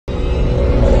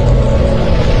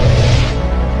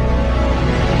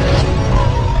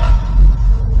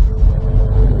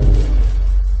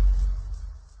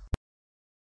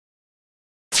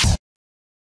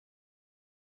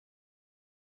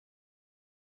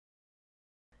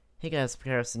Hey guys,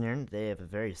 Markyroson here, and today I have a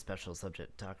very special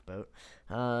subject to talk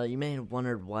about. You may have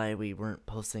wondered why we weren't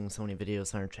posting so many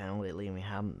videos on our channel lately, and we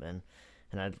haven't been.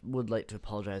 And I would like to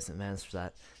apologize in advance for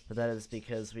that. But that is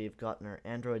because we've gotten our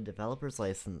Android developer's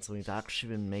license, and we've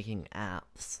actually been making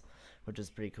apps, which is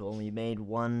pretty cool. And we made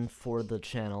one for the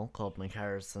channel called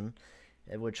Markyroson,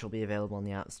 which will be available in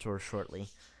the App Store shortly.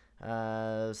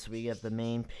 So we have the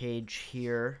main page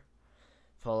here,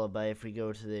 followed by, if we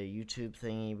go to the YouTube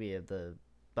thingy, we have the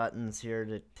buttons here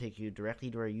to take you directly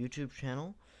to our YouTube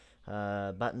channel,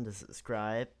 button to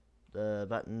subscribe, the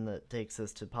button that takes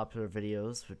us to popular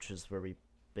videos, which is where we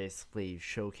basically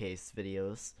showcase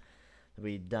videos that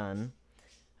we've done.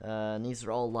 And these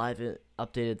are all live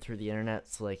updated through the internet,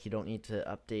 so like you don't need to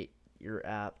update your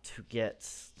app to get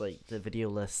like the video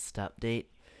lists to update.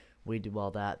 We do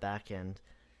all that back end.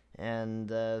 And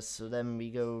so then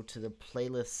we go to the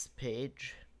playlists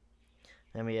page.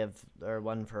 Then we have our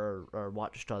one for our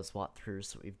Watch Dogs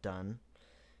walkthroughs that we've done.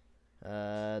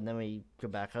 And then we go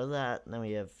back out of that, and then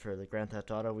we have for the Grand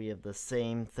Theft Auto, we have the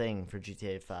same thing for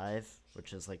GTA 5,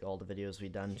 which is like all the videos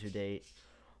we've done to date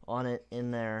on it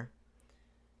in there.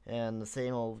 And the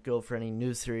same will go for any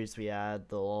new series we add.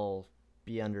 They'll all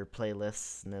be under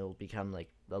playlists, and it'll become like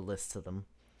a list of them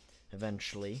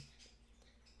eventually.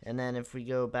 And then if we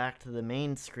go back to the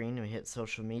main screen and we hit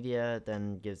social media, it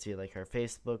then gives you like our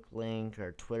Facebook link,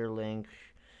 our Twitter link,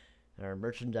 our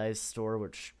merchandise store,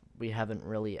 which we haven't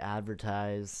really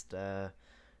advertised,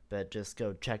 but just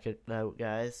go check it out,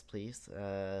 guys, please.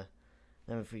 Then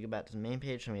if we go back to the main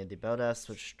page, then we have the About Us,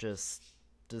 which just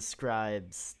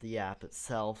describes the app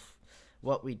itself,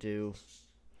 what we do.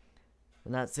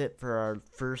 And that's it for our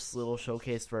first little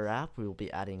showcase for our app. We will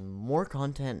be adding more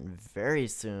content very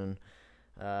soon.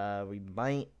 We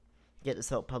might get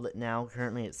this out public now.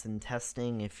 Currently it's in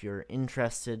testing. If you're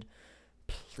interested,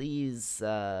 please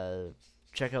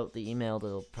check out the email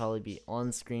that'll probably be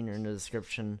on screen or in the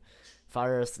description.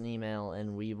 Fire us an email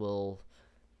and we will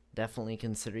definitely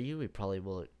consider you. We probably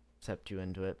will accept you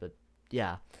into it, but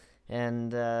yeah.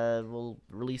 And we'll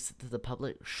release it to the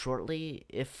public shortly,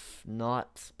 if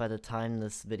not by the time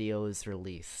this video is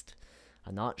released.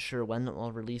 I'm not sure when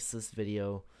I'll release this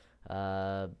video,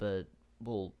 but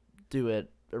we'll do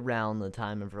it around the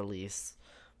time of release.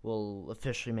 We'll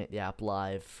officially make the app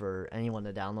live for anyone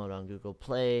to download on Google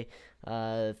Play.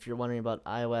 If you're wondering about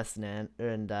iOS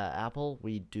and Apple,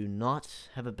 we do not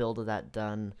have a build of that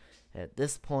done at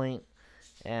this point,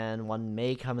 and one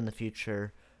may come in the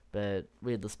future, but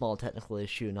we had the small technical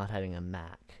issue not having a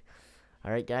Mac.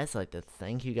 Alright guys, I'd like to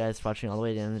thank you guys for watching all the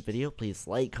way to the end of the video. Please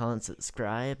like, comment,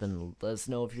 subscribe, and let us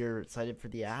know if you're excited for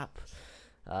the app.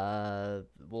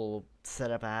 We'll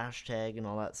set up a hashtag and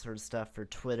all that sort of stuff for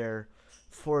Twitter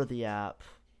for the app.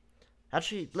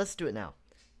 Actually, let's do it now.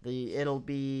 It'll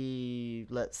be,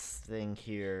 let's think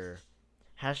here,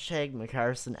 hashtag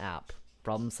Markyroson app.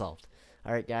 Problem solved.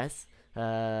 Alright guys,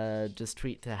 just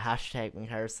tweet to hashtag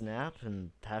Markyroson app and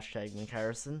hashtag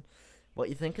Markyroson what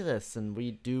you think of this, and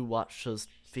we do watch those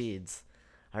feeds.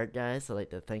 Alright guys, I'd like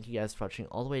to thank you guys for watching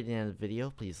all the way to the end of the video.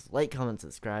 Please like, comment,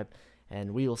 subscribe,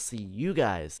 and we will see you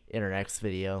guys in our next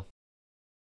video.